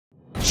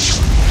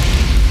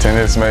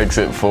Tennis makes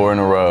it 4 in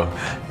a row.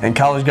 And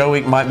College Go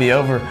Week might be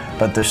over,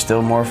 but there's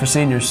still more for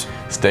seniors.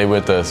 Stay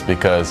with us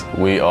because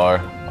we are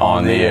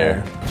on the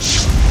air.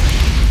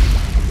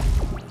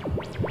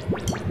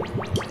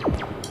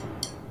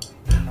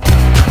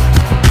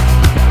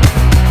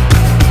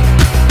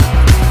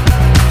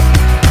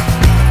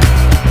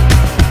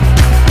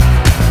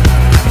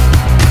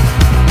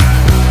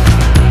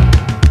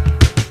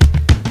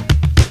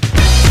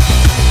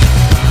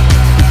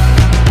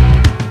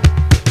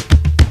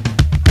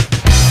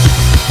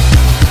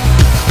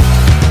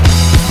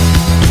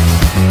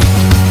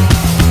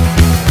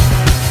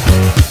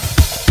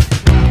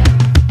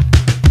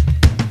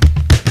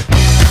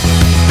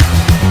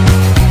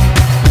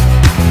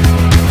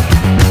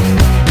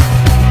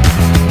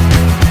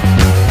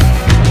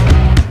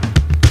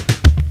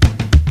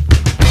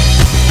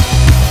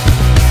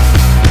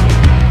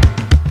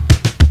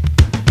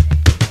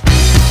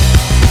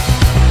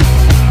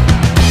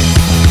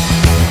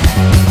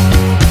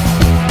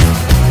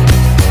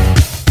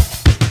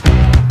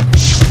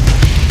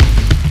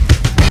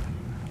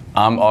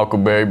 I'm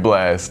Aquaberry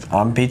Blast.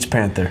 I'm Peach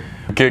Panther.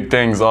 We kick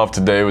things off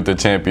today with the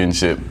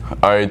championship.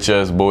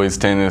 RHS boys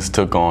tennis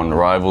took on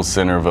rival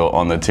Centerville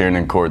on the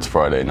Tiernan courts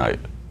Friday night.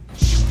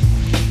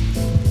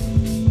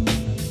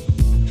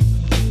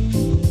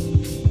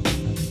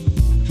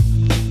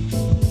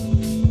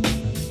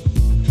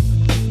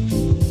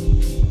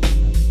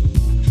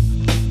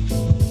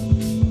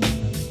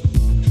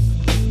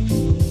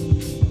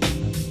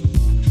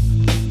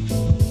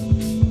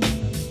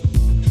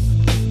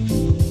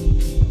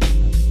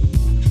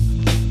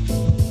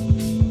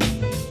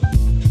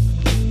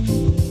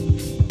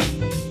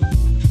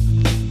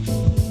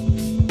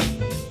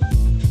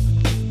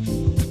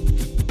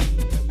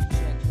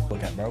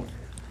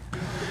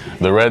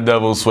 The Red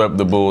Devils swept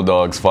the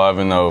Bulldogs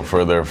 5-0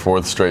 for their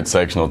 4th straight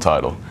sectional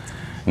title.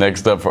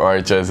 Next up for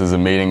RHS is a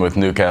meeting with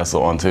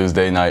Newcastle on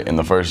Tuesday night in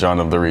the first round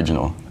of the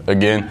regional,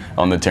 again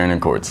on the Tiernan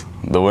courts.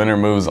 The winner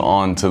moves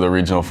on to the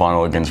regional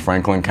final against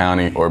Franklin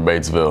County or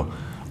Batesville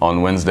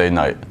on Wednesday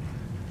night.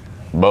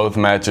 Both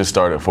matches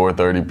start at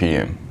 4:30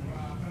 p.m.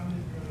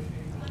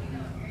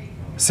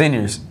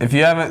 Seniors, if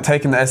you haven't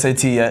taken the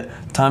SAT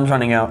yet, time's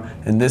running out,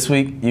 and this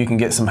week you can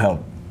get some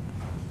help.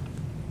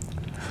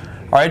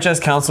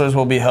 RHS counselors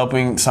will be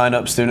helping sign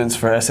up students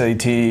for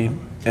SAT in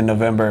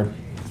November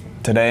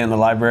today in the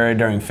library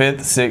during 5th,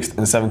 6th,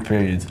 and 7th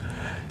periods.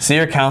 See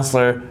your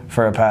counselor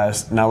for a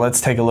pass. Now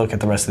let's take a look at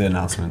the rest of the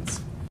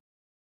announcements.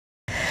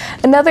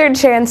 Another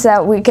chance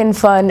that we can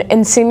fund,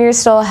 and seniors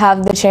still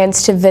have the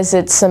chance to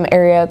visit some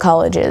area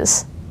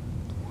colleges.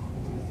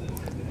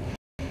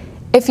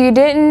 If you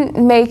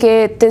didn't make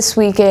it this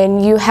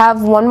weekend, you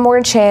have one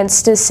more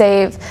chance to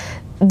save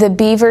the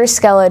beaver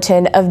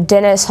skeleton of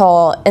Dennis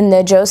Hall in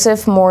the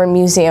Joseph Moore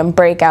Museum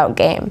breakout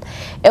game.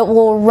 It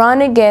will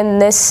run again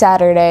this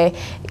Saturday.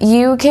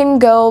 You can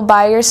go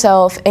by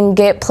yourself and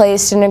get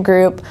placed in a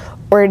group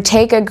or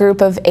take a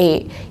group of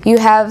 8. You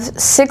have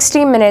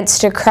 60 minutes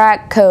to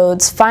crack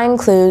codes, find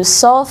clues,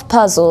 solve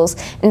puzzles,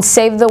 and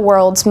save the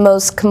world's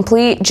most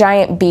complete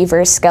giant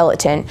beaver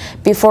skeleton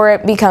before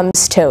it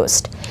becomes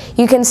toast.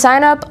 You can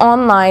sign up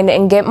online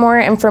and get more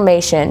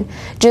information.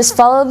 Just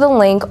follow the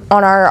link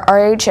on our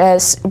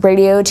RHS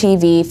Radio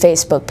TV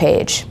Facebook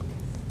page.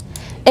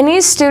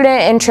 Any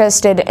student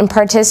interested in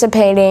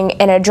participating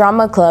in a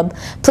drama club,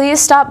 please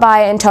stop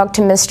by and talk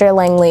to Mr.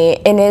 Langley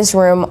in his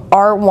room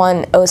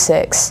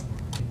R106.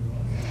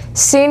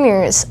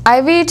 Seniors,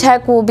 Ivy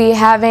Tech will be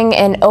having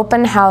an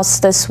open house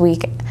this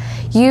week.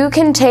 You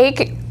can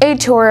take a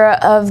tour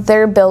of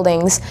their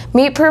buildings,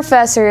 meet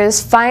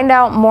professors, find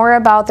out more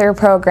about their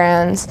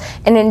programs,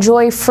 and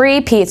enjoy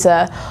free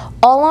pizza,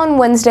 all on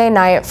Wednesday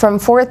night from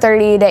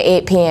 4:30 to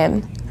 8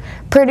 p.m.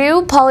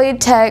 Purdue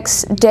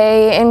Polytech's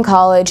Day in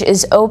College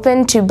is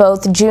open to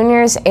both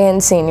juniors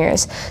and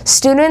seniors.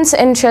 Students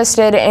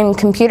interested in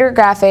computer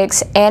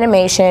graphics,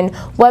 animation,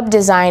 web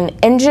design,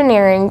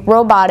 engineering,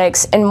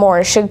 robotics, and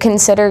more should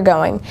consider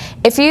going.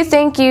 If you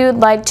think you'd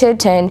like to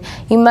attend,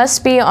 you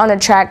must be on a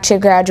track to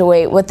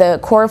graduate with a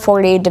Core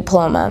 40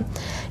 diploma.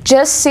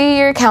 Just see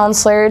your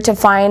counselor to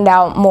find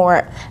out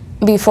more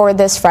before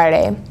this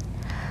Friday.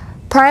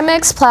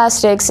 Primex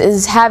Plastics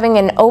is having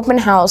an open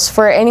house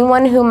for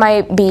anyone who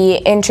might be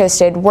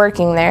interested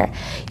working there.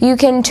 You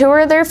can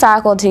tour their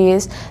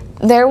faculties.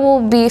 There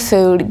will be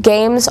food,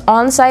 games,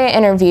 on-site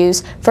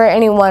interviews for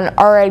anyone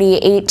already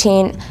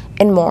 18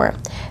 and more.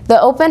 The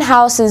open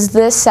house is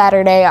this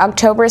Saturday,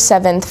 October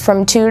 7th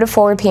from 2 to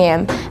 4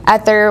 p.m.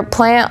 at their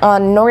plant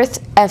on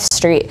North F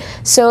Street.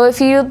 So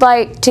if you'd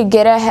like to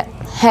get a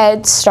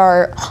head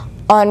start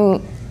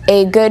on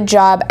a good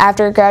job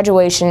after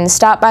graduation,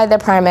 stop by the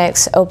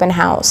Primex open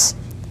house.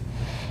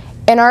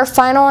 In our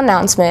final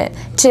announcement,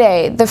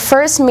 today, the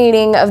first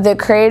meeting of the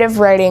Creative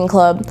Writing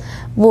Club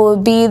will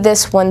be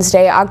this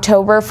Wednesday,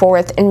 October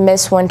 4th in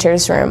Miss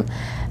Winter's room,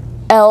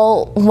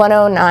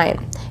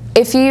 L109.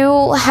 If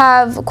you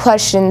have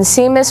questions,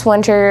 see Miss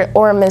Winter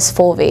or Miss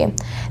Fulvey.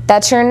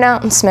 That's your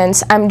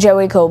announcements. I'm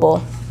Joey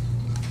Coble.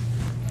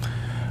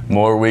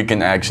 More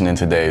weekend action in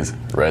today's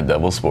Red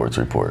Devil Sports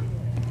Report.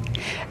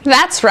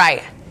 That's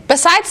right.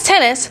 Besides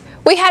tennis,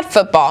 we had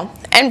football,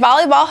 and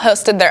volleyball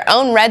hosted their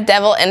own Red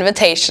Devil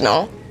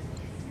Invitational.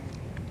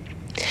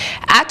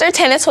 After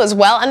tennis was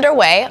well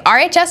underway,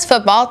 RHS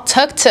football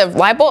took to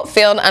Leibold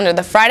Field under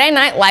the Friday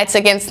night lights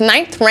against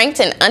 9th-ranked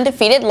and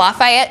undefeated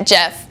Lafayette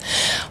Jeff.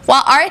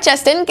 While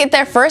RHS didn't get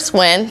their first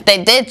win,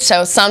 they did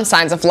show some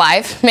signs of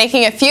life,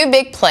 making a few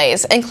big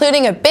plays,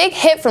 including a big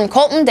hit from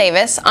Colton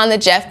Davis on the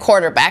Jeff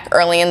quarterback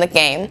early in the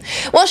game.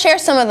 We'll share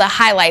some of the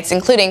highlights,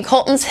 including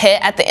Colton's hit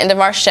at the end of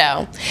our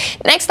show.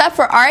 Next up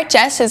for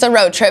RHS is a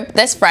road trip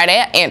this Friday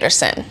at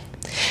Anderson.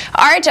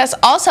 RHS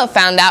also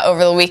found out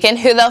over the weekend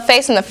who they'll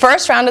face in the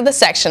first round of the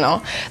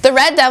sectional. The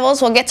Red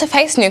Devils will get to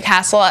face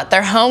Newcastle at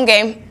their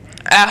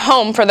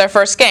home for their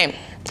first game.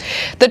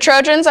 The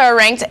Trojans are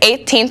ranked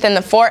 18th in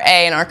the 4A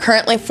and are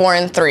currently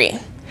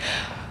 4-3.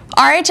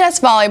 RHS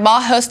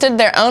volleyball hosted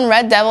their own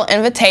Red Devil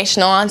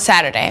Invitational on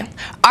Saturday.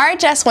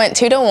 RHS went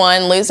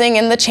 2-1, losing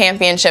in the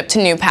championship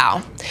to New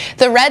Pal.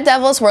 The Red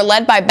Devils were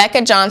led by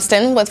Becca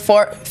Johnston with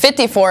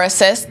 54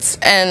 assists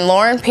and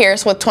Lauren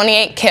Pierce with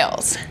 28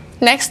 kills.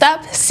 Next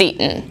up,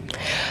 Seton.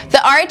 The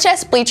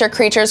RHS Bleacher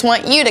Creatures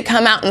want you to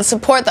come out and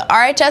support the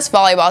RHS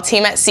volleyball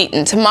team at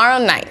Seton tomorrow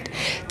night.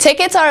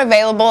 Tickets are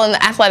available in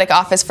the athletic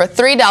office for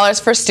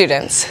 $3 for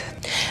students.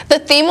 The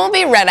theme will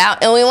be read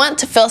out, and we want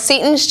to fill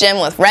Seton's gym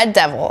with Red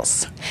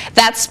Devils.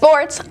 That's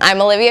sports. I'm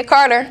Olivia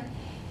Carter.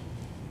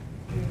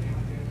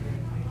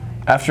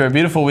 After a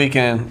beautiful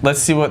weekend,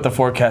 let's see what the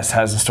forecast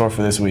has in store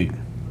for this week.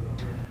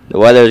 The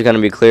weather is going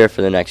to be clear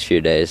for the next few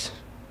days.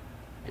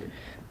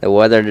 The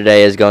weather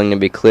today is going to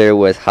be clear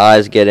with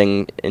highs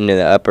getting into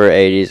the upper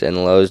 80s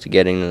and lows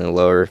getting in the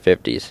lower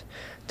 50s.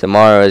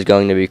 Tomorrow is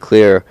going to be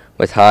clear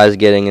with highs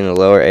getting in the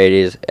lower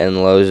 80s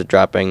and lows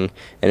dropping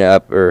in the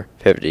upper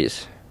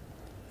 50s.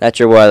 That's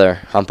your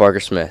weather. I'm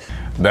Parker Smith.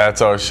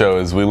 That's our show.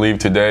 As we leave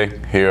today,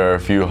 here are a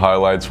few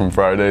highlights from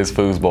Friday's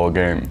foosball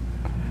game.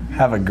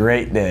 Have a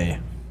great day.